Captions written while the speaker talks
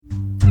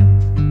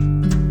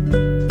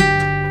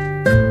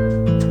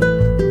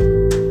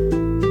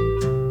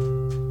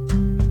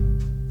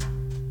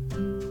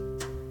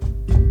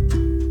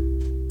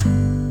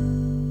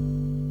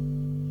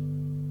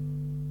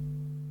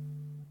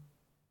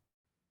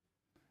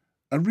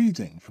A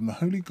reading from the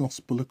Holy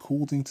Gospel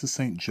according to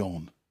St.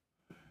 John.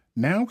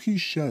 Now he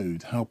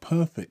showed how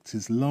perfect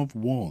his love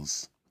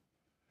was.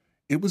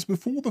 It was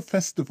before the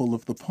festival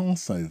of the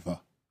Passover,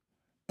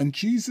 and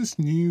Jesus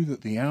knew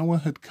that the hour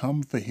had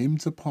come for him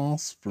to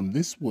pass from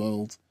this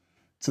world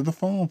to the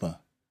Father.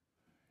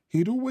 He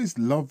had always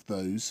loved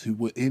those who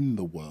were in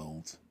the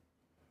world,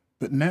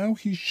 but now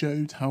he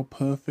showed how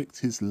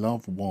perfect his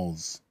love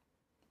was.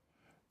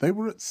 They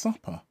were at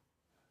supper,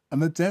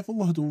 and the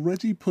devil had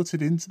already put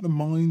it into the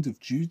mind of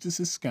Judas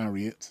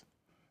Iscariot,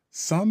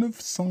 son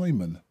of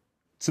Simon,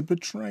 to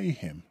betray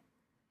him.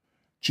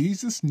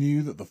 Jesus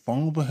knew that the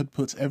Father had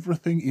put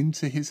everything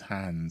into his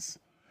hands,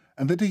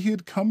 and that he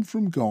had come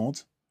from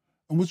God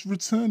and was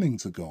returning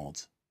to God.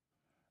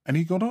 And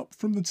he got up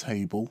from the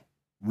table,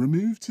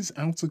 removed his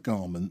outer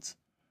garment,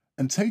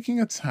 and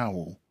taking a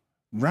towel,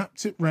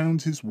 wrapped it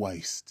round his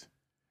waist.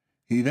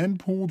 He then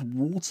poured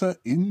water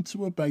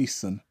into a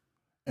basin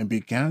and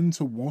began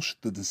to wash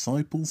the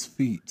disciples'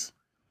 feet,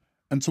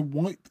 and to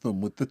wipe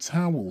them with the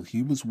towel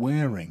he was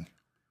wearing.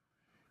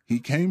 He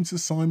came to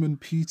Simon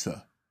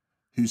Peter,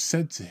 who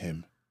said to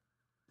him,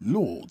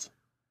 "Lord,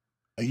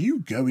 are you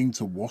going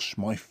to wash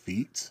my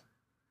feet?"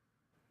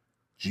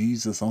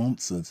 Jesus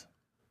answered,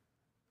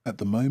 "At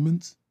the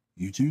moment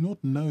you do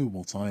not know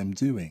what I am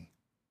doing,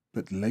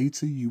 but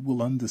later you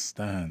will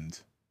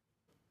understand."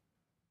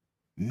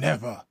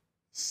 "Never,"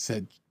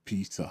 said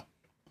Peter.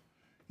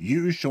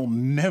 "You shall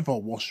never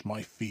wash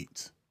my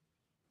feet."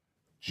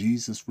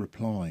 Jesus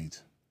replied,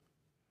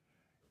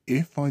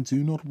 "If I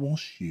do not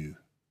wash you,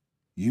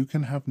 you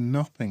can have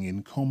nothing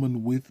in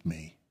common with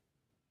me."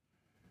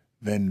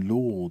 "Then,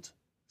 Lord,"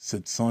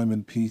 said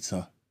Simon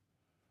Peter,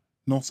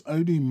 "not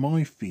only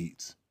my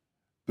feet,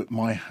 but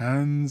my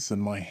hands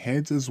and my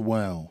head as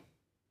well."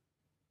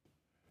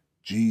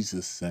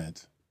 Jesus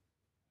said,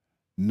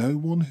 "No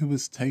one who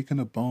has taken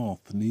a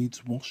bath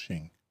needs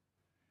washing.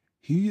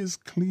 He is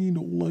clean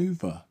all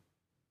over.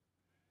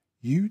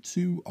 You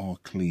too are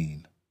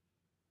clean,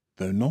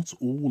 though not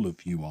all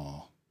of you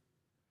are."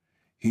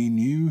 He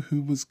knew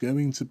who was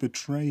going to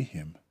betray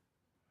him.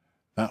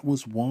 That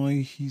was why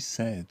he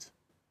said,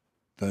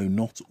 "Though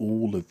not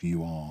all of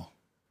you are."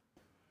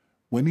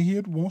 When he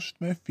had washed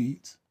their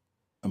feet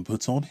and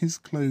put on his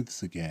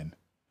clothes again,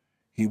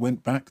 he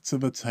went back to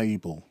the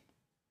table.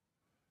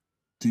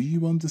 "Do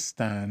you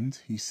understand,"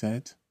 he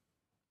said,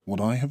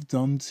 "what I have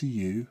done to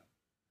you?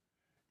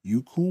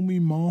 You call me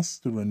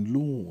Master and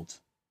Lord,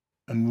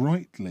 and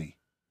rightly,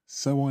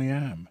 so I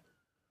am.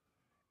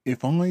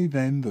 If I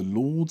then, the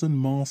Lord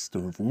and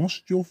Master, have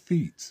washed your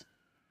feet,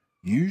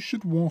 you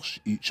should wash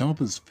each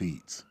other's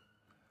feet.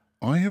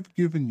 I have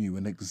given you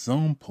an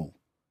example,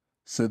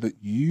 so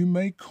that you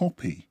may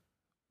copy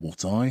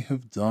what I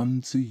have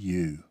done to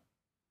you."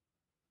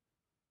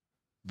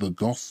 The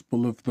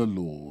Gospel of the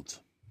Lord.